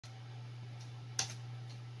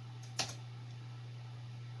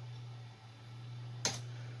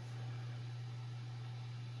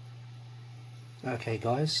Okay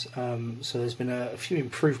guys, so there's been a few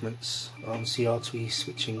improvements on CRT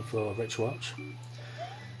switching for RetroArch.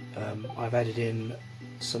 I've added in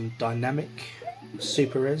some dynamic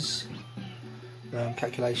SuperRes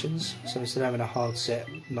calculations, so instead of having a hard set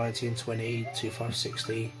 1920 to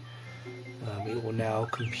 560, it will now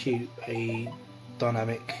compute a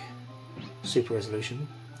dynamic super resolution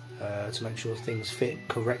to make sure things fit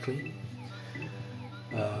correctly.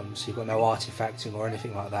 So you've got no artifacting or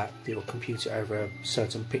anything like that. It will compute it over a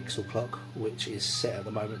certain pixel clock, which is set at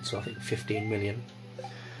the moment to I think 15 million.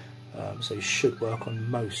 So it should work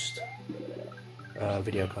on most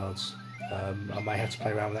video cards. I may have to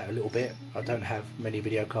play around with that a little bit. I don't have many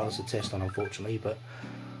video cards to test on, unfortunately, but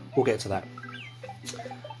we'll get to that.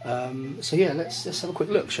 So yeah, let's have a quick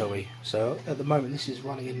look, shall we? So at the moment this is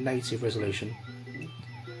running in native resolution.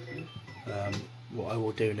 What I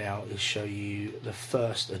will do now is show you the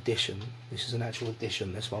first edition. This is an actual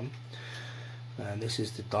edition, this one, and this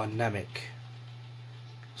is the dynamic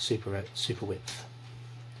super width.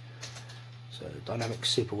 So dynamic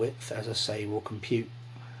super width, as I say, will compute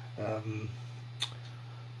the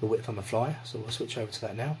width on the fly. So we'll switch over to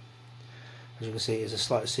that now. As you can see, it is a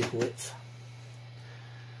slight super width.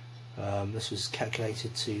 This was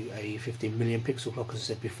calculated to a 15 million pixel clock, as I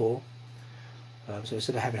said before. So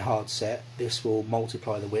instead of having hard set, this will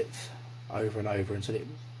multiply the width over and over until it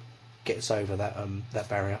gets over that that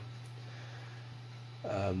barrier.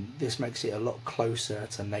 This makes it a lot closer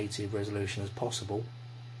to native resolution as possible.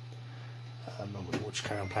 We'll just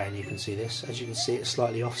carry on playing. You can see this. As you can see, it's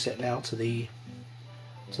slightly offset now to the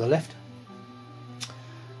left,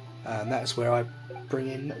 and that's where I bring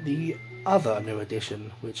in the other new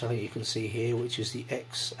addition, which I think you can see here, which is the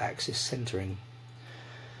X-axis centering.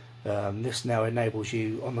 This now enables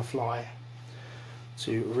you on the fly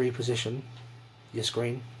to reposition your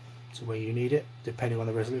screen to where you need it, depending on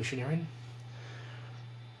the resolution you're in.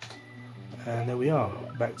 And there we are,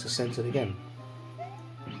 back to centered again.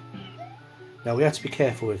 Now we have to be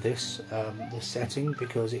careful with this setting,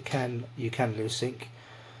 because you can lose sync.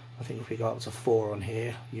 I think if we go up to 4 on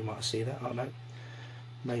here, you might see that. Oh no,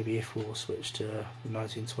 maybe if we'll switch to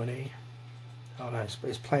 1920. Oh no,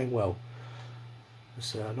 it's playing well.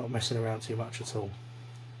 It's not messing around too much at all,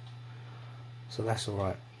 so that's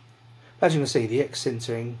alright. As you can see, the X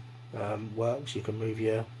centering works. You can move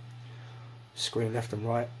your screen left and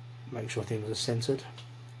right, make sure things are centered.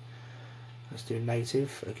 Let's do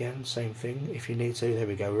native again, same thing if you need to. There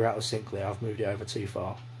we go, we're out of sync there. I've moved it over too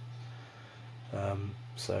far.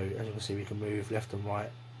 So as you can see, we can move left and right.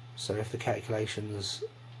 So if the calculations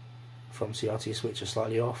from CRT switch are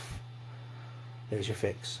slightly off, there's your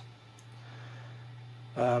fix.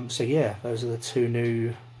 So yeah, those are the two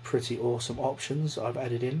new pretty awesome options I've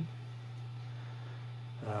added in.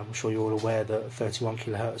 I'm sure you're all aware that 31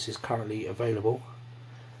 kHz is currently available.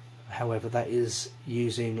 However, that is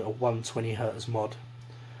using a 120 Hz mod,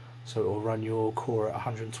 so it will run your core at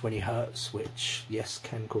 120 Hz, which yes,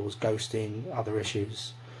 can cause ghosting, other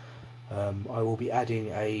issues. I will be adding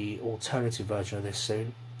a alternative version of this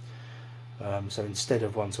soon. So instead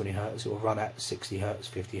of 120 Hz, it will run at 60 Hz,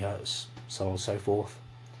 50 Hz, so on and so forth.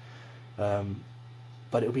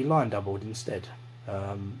 But it will be line doubled instead.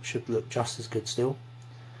 Should look just as good still,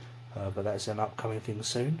 but that's an upcoming thing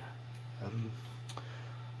soon.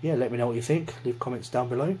 Yeah, let me know what you think. Leave comments down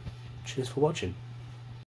below. Cheers for watching.